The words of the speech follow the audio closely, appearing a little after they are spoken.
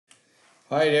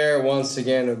Hi there, once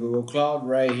again on Google Cloud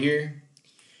right here.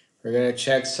 We're gonna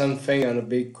check something on a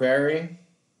BigQuery.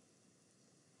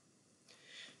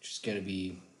 Just gonna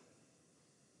be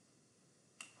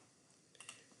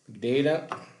big data.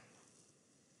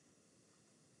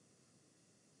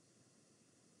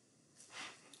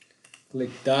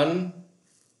 Click done.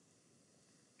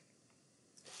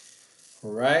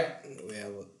 Alright, we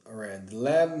have a red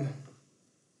lab.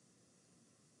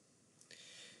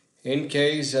 In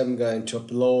case I'm going to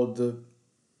upload the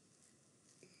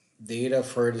data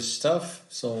for the stuff,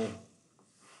 so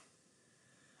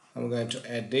I'm going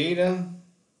to add data,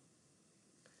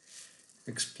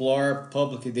 explore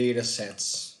public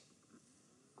datasets.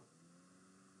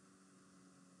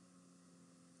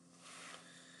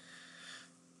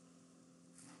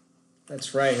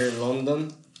 That's right here in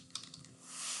London.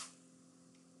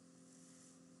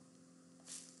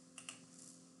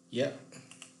 Yep.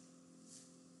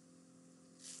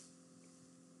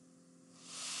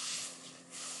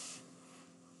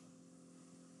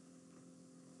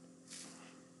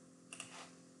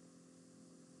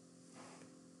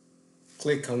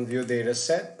 Click on view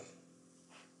dataset.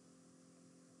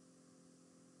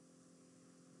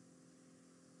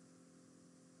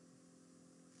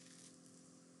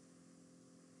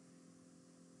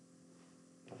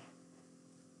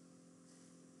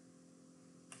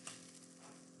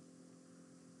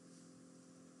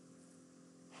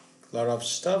 A lot of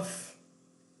stuff.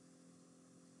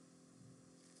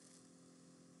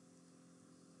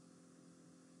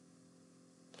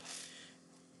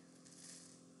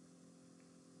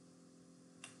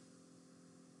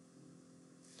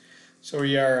 So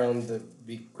we are on the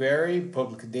BigQuery,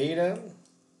 public data.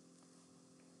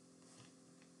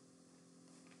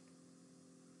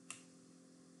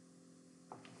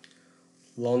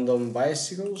 London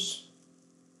bicycles.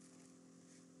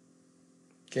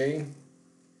 Okay.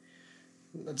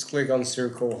 Let's click on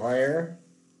circle higher.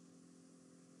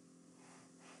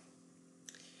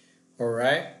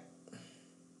 Alright.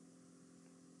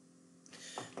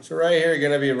 So right here, you're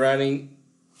gonna be running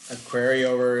a query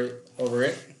over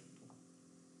it.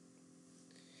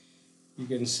 You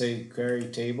can say query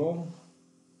table,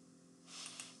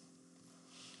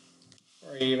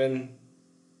 or even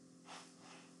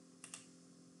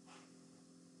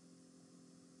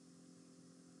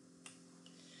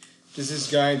this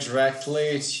is going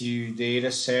directly to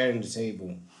data set in the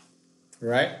table,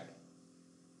 right?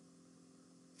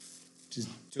 Just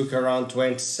took around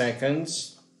 20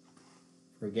 seconds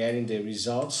for getting the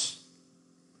results.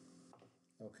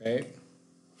 Okay.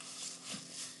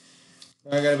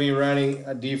 I'm gonna be running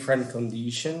a different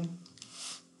condition.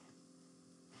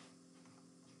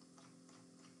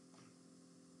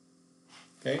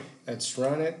 Okay, let's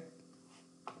run it.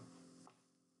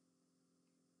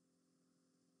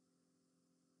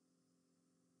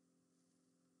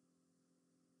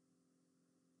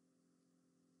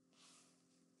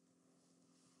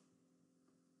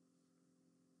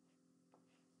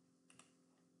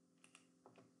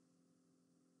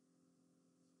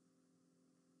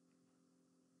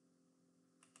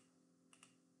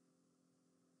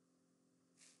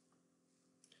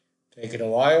 Taking a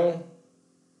while.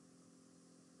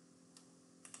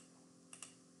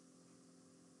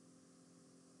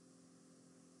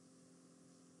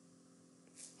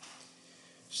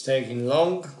 It's taking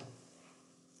long.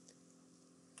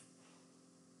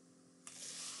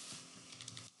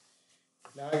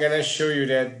 Now I'm gonna show you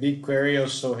that BigQuery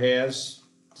also has,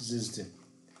 this is the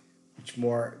much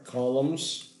more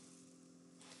columns.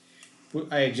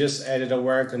 I just added a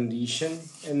where condition,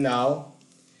 and now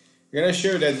I'm gonna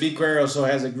show you that BigQuery also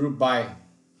has a group by.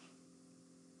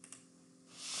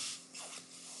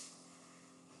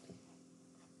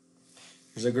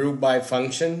 There's a group by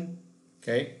function,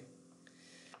 okay?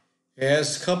 It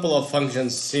has a couple of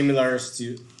functions similar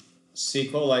to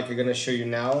SQL, like I'm gonna show you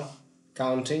now,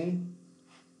 counting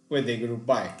with a group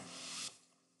by.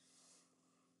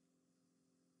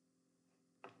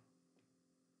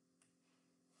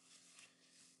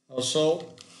 Also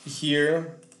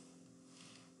here,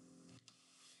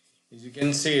 as you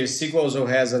can see, SQL also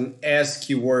has an as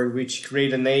keyword which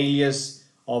creates an alias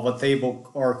of a table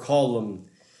or column.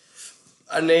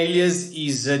 An alias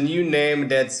is a new name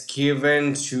that's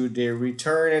given to the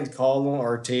returned column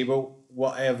or table,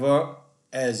 whatever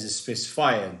as is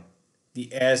specified.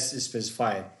 The as is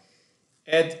specified.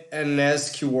 Add an as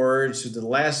keyword to the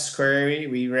last query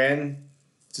we ran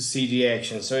to see the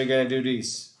action. So you're gonna do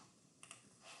this.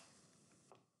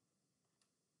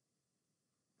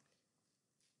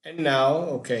 And now,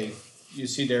 okay, you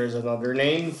see there's another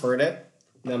name for that.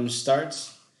 Num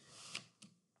starts.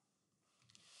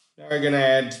 Now we're gonna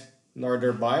add an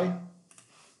order by.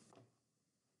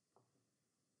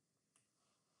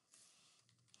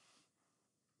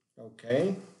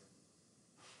 Okay.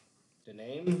 The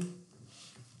name.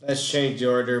 Let's change the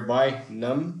order by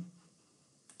num.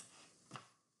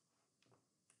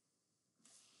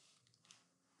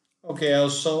 Okay,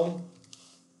 also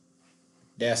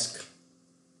desk.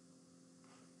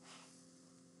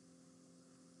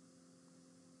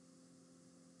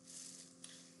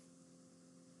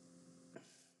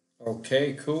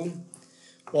 Okay, cool.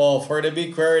 Well, for the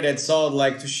BigQuery, that's all I'd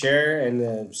like to share,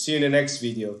 and see you in the next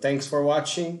video. Thanks for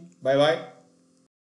watching. Bye bye.